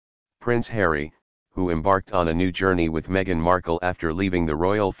Prince Harry, who embarked on a new journey with Meghan Markle after leaving the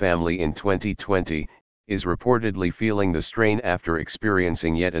royal family in 2020, is reportedly feeling the strain after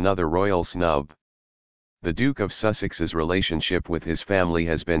experiencing yet another royal snub. The Duke of Sussex's relationship with his family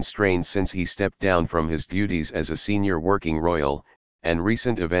has been strained since he stepped down from his duties as a senior working royal, and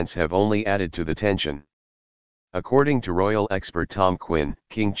recent events have only added to the tension. According to royal expert Tom Quinn,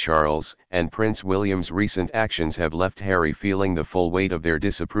 King Charles and Prince William's recent actions have left Harry feeling the full weight of their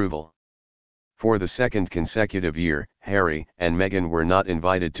disapproval. For the second consecutive year, Harry and Meghan were not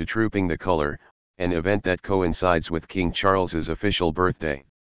invited to Trooping the Colour, an event that coincides with King Charles's official birthday.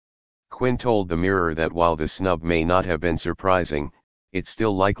 Quinn told the Mirror that while the snub may not have been surprising, it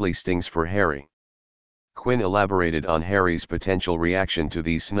still likely stings for Harry. Quinn elaborated on Harry's potential reaction to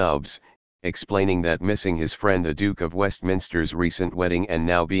these snubs, explaining that missing his friend the Duke of Westminster's recent wedding and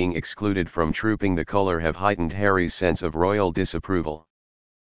now being excluded from Trooping the Colour have heightened Harry's sense of royal disapproval.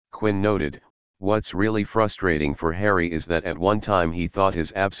 Quinn noted, "What's really frustrating for Harry is that at one time he thought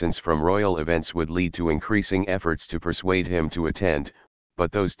his absence from royal events would lead to increasing efforts to persuade him to attend,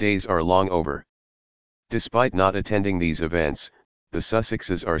 but those days are long over." Despite not attending these events, the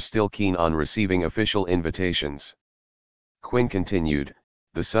Sussexes are still keen on receiving official invitations. Quinn continued,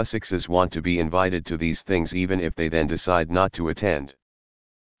 "The Sussexes want to be invited to these things even if they then decide not to attend.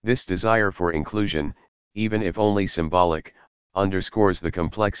 This desire for inclusion, even if only symbolic, underscores the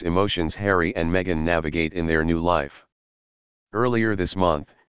complex emotions Harry and Meghan navigate in their new life." Earlier this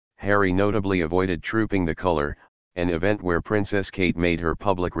month, Harry notably avoided Trooping the Colour, an event where Princess Kate made her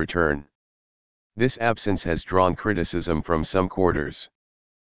public return. This absence has drawn criticism from some quarters.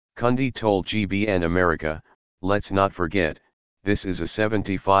 Cundy told GBN America, "Let's not forget, this is a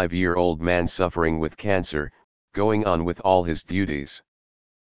 75-year-old man suffering with cancer, going on with all his duties.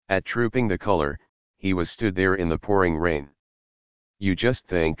 At Trooping the Colour, he was stood there in the pouring rain. You just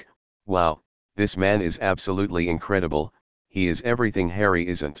think, wow, this man is absolutely incredible, he is everything Harry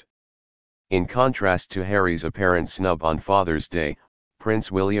isn't." In contrast to Harry's apparent snub on Father's Day,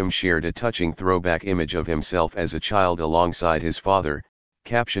 Prince William shared a touching throwback image of himself as a child alongside his father,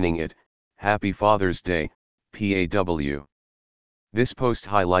 captioning it, "Happy Father's Day, PAW." This post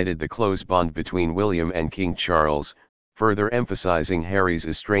highlighted the close bond between William and King Charles, further emphasizing Harry's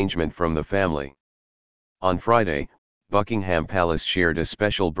estrangement from the family. On Friday, Buckingham Palace shared a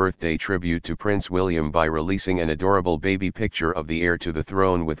special birthday tribute to Prince William by releasing an adorable baby picture of the heir to the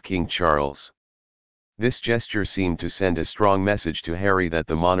throne with King Charles. This gesture seemed to send a strong message to Harry that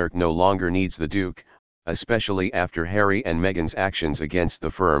the monarch no longer needs the Duke, especially after Harry and Meghan's actions against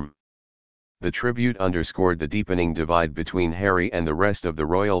the firm. The tribute underscored the deepening divide between Harry and the rest of the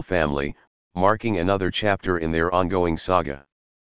royal family, marking another chapter in their ongoing saga.